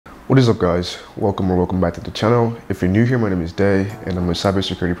What is up, guys? Welcome back to the channel. If you're new here, my name is Day and I'm a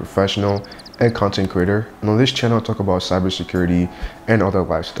cybersecurity professional and content creator, and on this channel I talk about cybersecurity and other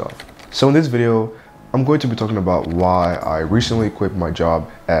life stuff. So in this video I'm going to be talking about why I recently quit my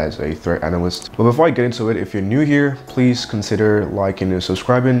job as a threat analyst. But before I get into it, if you're new here, please consider liking and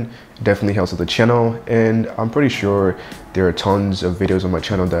subscribing. It definitely helps with the channel, and I'm pretty sure there are tons of videos on my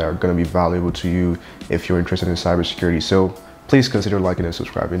channel that are going to be valuable to you if you're interested in cybersecurity. So please consider liking and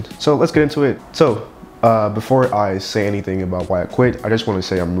subscribing. So let's get into it. So before I say anything about why I quit, I just want to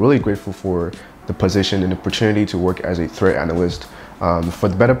say I'm really grateful for the position and the opportunity to work as a threat analyst. For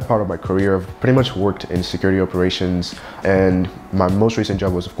the better part of my career, I've pretty much worked in security operations, and my most recent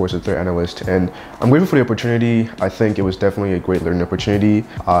job was, of course, a threat analyst. And I'm grateful for the opportunity. I think it was definitely a great learning opportunity.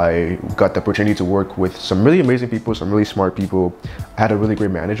 I got the opportunity to work with some really amazing people, some really smart people. I had a really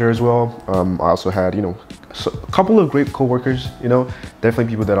great manager as well. I also had, a couple of great coworkers, definitely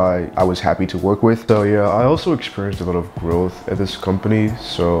people that I was happy to work with. So yeah, I also experienced a lot of growth at this company.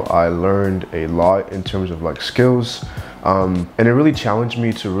 So I learned a lot in terms of skills. And it really challenged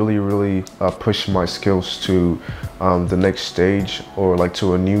me to really push my skills to the next stage, or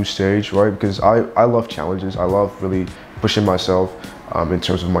to a new stage, right? Because I love challenges. I love really pushing myself in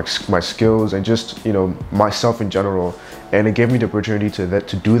terms of my skills and just myself in general. And it gave me the opportunity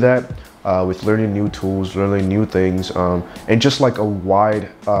to do that with learning new tools, learning new things, and just a wide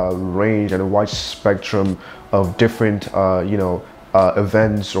range and a wide spectrum of different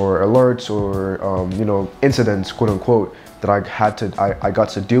events or alerts or incidents, quote unquote, that I got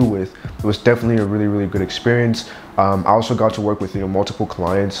to deal with. It was definitely a really good experience. I also got to work with multiple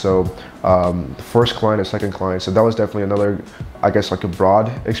clients, so the first client, a second client, so that was definitely another, I guess, a broad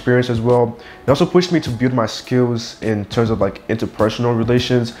experience as well. It also pushed me to build my skills in terms of interpersonal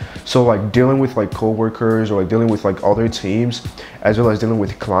relations, so dealing with co-workers, or dealing with other teams, as well as dealing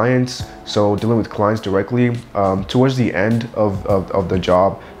with clients. So dealing with clients directly. Towards the end of the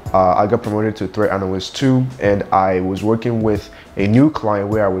job, I got promoted to threat analyst 2, and I was working with a new client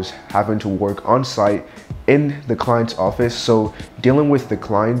where I was having to work on site in the client's office. So dealing with the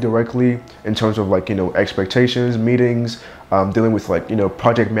client directly in terms of expectations, meetings, dealing with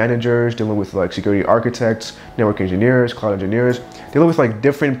project managers, dealing with security architects, network engineers, cloud engineers, dealing with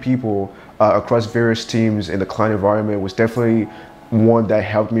different people across various teams in the client environment was definitely one that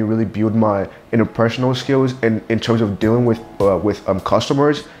helped me really build my interpersonal skills in terms of dealing with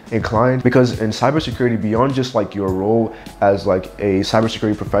customers and clients. Because in cybersecurity, beyond just your role as a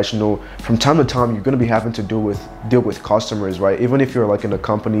cybersecurity professional, from time to time you're going to be having to deal with customers, right? Even if you're in a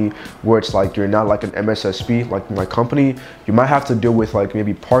company where it's you're not an MSSP like my company, you might have to deal with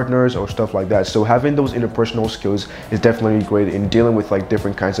maybe partners or stuff like that. So having those interpersonal skills is definitely great in dealing with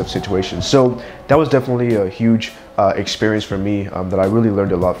different kinds of situations. So that was definitely a huge experience for me that I really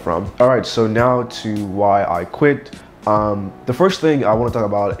learned a lot from. All right, so now to why I quit. The first thing I want to talk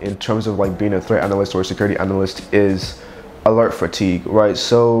about in terms of being a threat analyst or a security analyst is alert fatigue, right?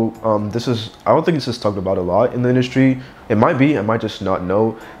 So I don't think this is talked about a lot in the industry. It might be, I might just not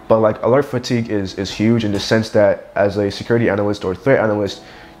know, but alert fatigue is huge in the sense that as a security analyst or threat analyst,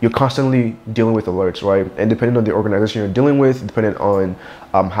 you're constantly dealing with alerts, right? And depending on the organization you're dealing with, depending on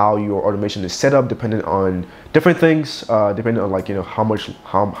how your automation is set up, depending on different things, depending on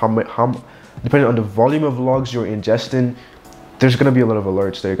depending on the volume of logs you're ingesting, there's gonna be a lot of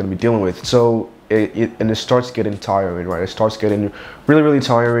alerts that you're gonna be dealing with. So it starts getting tiring, right? It starts getting really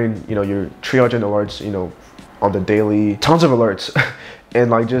tiring. You're triaging alerts, on the daily, tons of alerts,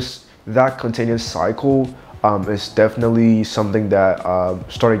 and just that continuous cycle is definitely something that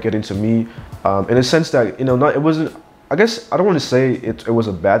started getting to me in a sense that it wasn't, I guess I don't want to say it was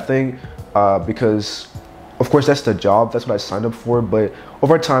a bad thing, because of course that's the job, that's what I signed up for, but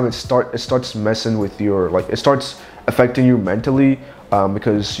over time it starts messing with your it starts affecting you mentally,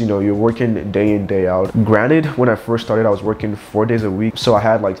 because you're working day in, day out. Granted, when I first started I was working 4 days a week, so I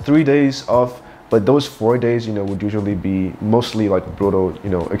had 3 days off. But those 4 days, would usually be mostly brutal,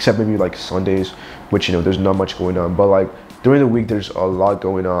 except maybe Sundays, which, there's not much going on. But during the week, there's a lot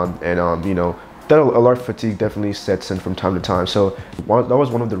going on, and that alert fatigue definitely sets in from time to time. So that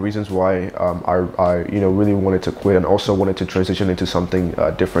was one of the reasons why I really wanted to quit, and also wanted to transition into something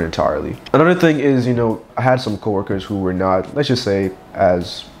different entirely. Another thing is, I had some coworkers who were not, let's just say,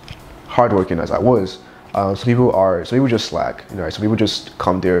 as hardworking as I was. Some people just slack, some people just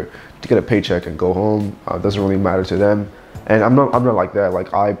come there to get a paycheck and go home. Doesn't really matter to them, and I'm not like that.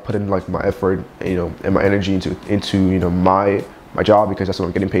 I put in my effort, and my energy into my job, because that's what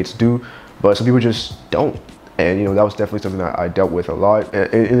I'm getting paid to do. But some people just don't, and that was definitely something that I dealt with a lot.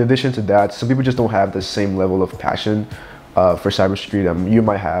 And in addition to that, some people just don't have the same level of passion for cybersecurity that you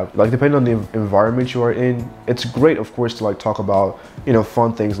might have. Like depending on the environment you are in, it's great, of course, to like talk about, you know,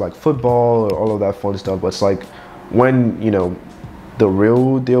 fun things like football or all of that fun stuff. But it's like when, you know, the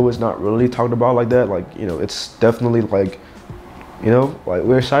real deal is not really talked about like that. Like, you know, it's definitely like, you know, like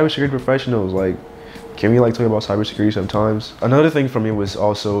we're cybersecurity professionals. Like, can we like talk about cybersecurity sometimes? Another thing for me was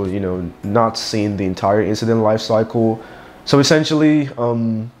also, you know, not seeing the entire incident life cycle. So essentially,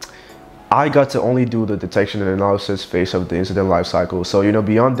 I got to only do the detection and analysis phase of the incident lifecycle. So, you know,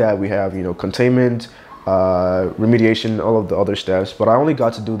 beyond that, we have, you know, containment, remediation, all of the other steps. But I only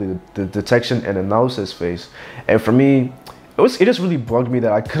got to do the detection and analysis phase. And for me, it just really bugged me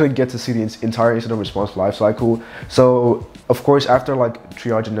that I couldn't get to see the entire incident response lifecycle. So, of course, after like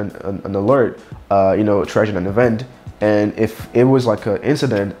triaging an alert, you know, triaging an event, and if it was like an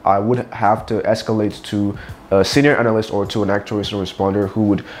incident, I would have to escalate to a senior analyst or to an actual incident responder who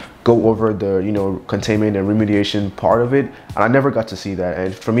would go over the, you know, containment and remediation part of it. And I never got to see that.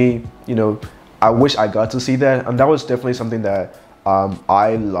 And for me, you know, I wish I got to see that. And that was definitely something that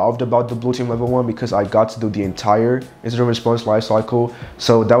I loved about the Blue Team Level 1, because I got to do the entire incident response lifecycle.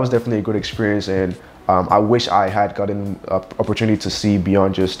 So that was definitely a good experience. And I wish I had gotten an opportunity to see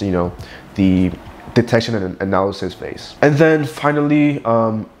beyond just, you know, the detection and analysis phase. And then finally,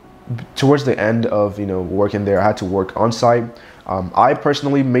 towards the end of, you know, working there, I had to work on site. I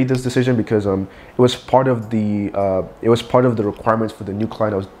personally made this decision because it was part of the requirements for the new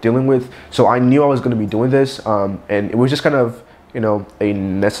client I was dealing with. So I knew I was going to be doing this, and it was just kind of, you know, a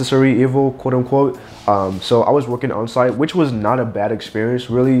necessary evil, quote unquote. So I was working on site, which was not a bad experience,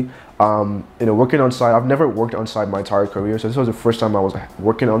 really. You know, working on site, I've never worked on site my entire career, so this was the first time I was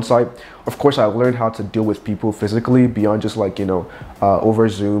working on site. Of course, I learned how to deal with people physically beyond just like, you know, over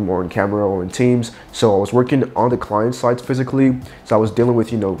Zoom or in camera or in Teams. So I was working on the client side physically, so I was dealing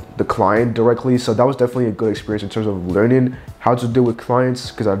with, you know, the client directly. So that was definitely a good experience in terms of learning how to deal with clients,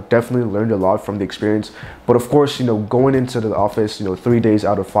 because I definitely learned a lot from the experience. But of course, you know, going into the office, you know, 3 days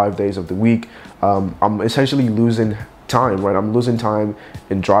out of 5 days of the week, I'm essentially losing time, right? I'm losing time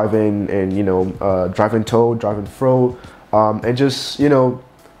in driving and, you know, driving to, driving fro, and just, you know,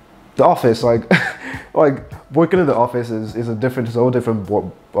 the office, like like working in the office is a different, it's a whole different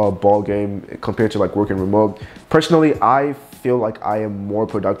ball game compared to like working remote. Personally, I feel like I am more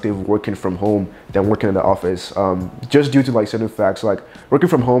productive working from home than working in the office, just due to like certain facts. Like working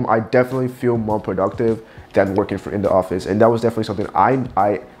from home, I definitely feel more productive than working in the office, and that was definitely something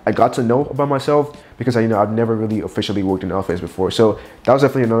I got to know about myself, because you know, I've never really officially worked in the office before. So that was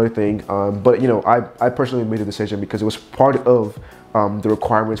definitely another thing. But you know, I personally made the decision because it was part of the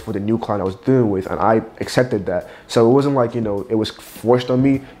requirements for the new client I was dealing with, and I accepted that. So it wasn't like, you know, it was forced on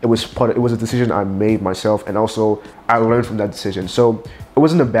me. It was it was a decision I made myself, and also I learned from that decision. So it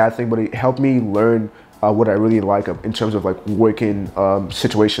wasn't a bad thing, but it helped me learn what I really like in terms of like working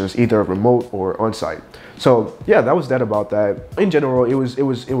situations, either remote or on site. So yeah, that was that about that. In general, it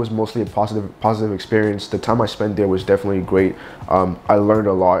was mostly a positive experience. The time I spent there was definitely great. I learned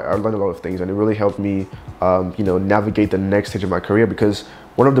a lot. I learned a lot of things, and it really helped me, you know, navigate the next stage of my career. Because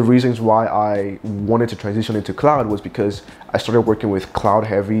one of the reasons why I wanted to transition into cloud was because I started working with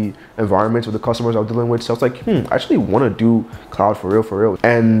cloud-heavy environments with the customers I was dealing with. So I was like, I actually want to do cloud for real.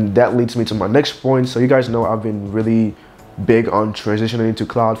 And that leads me to my next point. So you guys know I've been really big on transitioning into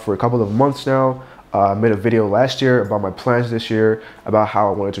cloud for a couple of months now. I made a video last year about my plans this year, about how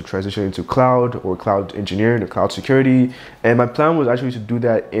I wanted to transition into cloud or cloud engineering or cloud security. And my plan was actually to do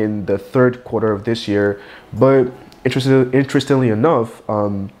that in the third quarter of this year. But interestingly enough,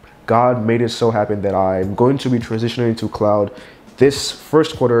 God made it so happen that I'm going to be transitioning into cloud this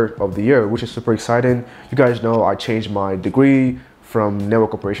first quarter of the year, which is super exciting. You guys know I changed my degree from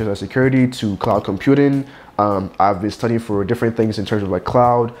network operations and security to cloud computing. I've been studying for different things in terms of like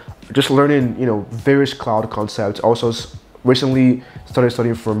cloud, just learning, you know, various cloud concepts. Also recently started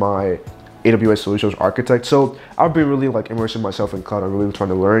studying for my AWS Solutions Architect. So I've been really like immersing myself in cloud and really trying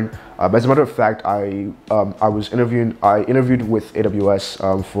to learn. As a matter of fact, I interviewed with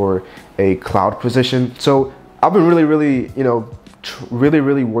AWS for a cloud position. So I've been really, you know,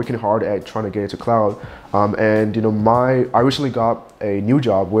 really working hard at trying to get into cloud. And you know, I recently got a new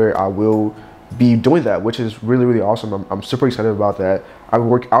job where I will be doing that, which is really awesome. I'm super excited about that.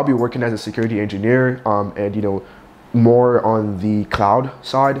 I'll be working as a security engineer, and you know, more on the cloud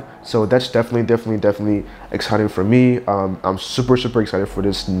side. So that's definitely exciting for me. I'm super excited for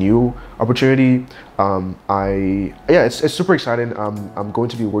this new opportunity. It's super exciting. I'm going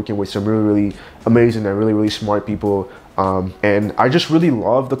to be working with some really amazing and really smart people, and I just really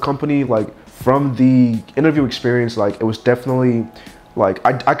love the company. Like from the interview experience, like it was definitely Like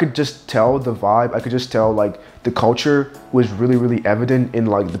I could just tell the vibe, I could just tell like the culture was really evident in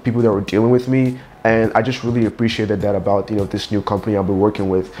like the people that were dealing with me. And I just really appreciated that about, you know, this new company I'll be working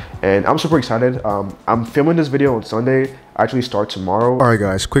with. And I'm super excited. I'm filming this video on Sunday. I actually start tomorrow. All right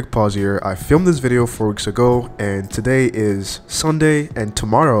guys, quick pause here. I filmed this video 4 weeks ago and today is Sunday, and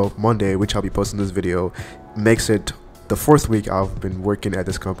tomorrow, Monday, which I'll be posting this video, makes it the 4th week I've been working at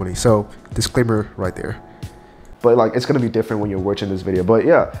this company. So disclaimer right there. But like, it's gonna be different when you're watching this video. But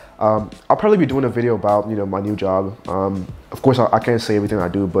yeah, I'll probably be doing a video about, you know, my new job. Of course, I can't say everything I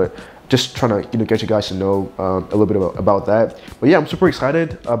do, but just trying to, you know, get you guys to know a little bit about that. But yeah, I'm super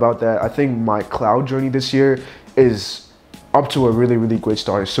excited about that. I think my cloud journey this year is up to a really great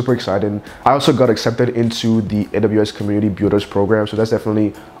start. It's super exciting. I also got accepted into the AWS Community Builders program, so that's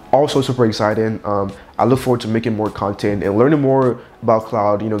definitely also super exciting. I look forward to making more content and learning more about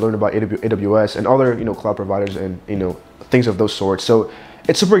cloud, you know, learning about AWS and other, you know, cloud providers and, you know, things of those sorts. So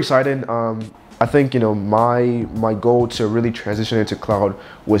it's super exciting. I think, you know, my goal to really transition into cloud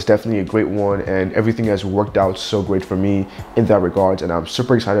was definitely a great one, and everything has worked out so great for me in that regard, and I'm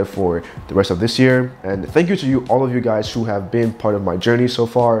super excited for the rest of this year. And thank you to you, all of you guys who have been part of my journey so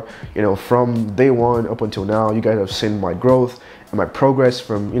far. You know, from day one up until now, you guys have seen my growth and my progress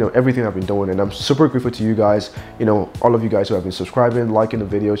from, you know, everything I've been doing, and I'm super grateful to you guys, you know, all of you guys who have been subscribing, liking the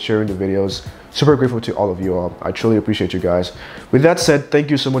videos, sharing the videos. Super grateful to all of you all. I truly appreciate you guys. With that said, thank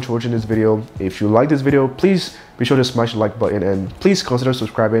you so much for watching this video. If you like this video, please be sure to smash the like button and please consider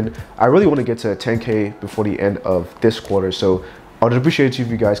subscribing. I really want to get to 10K before the end of this quarter, so I would appreciate you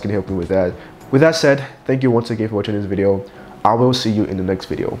if you guys can help me with that. With that said, thank you once again for watching this video. I will see you in the next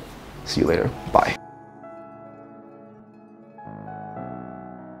video. See you later. Bye.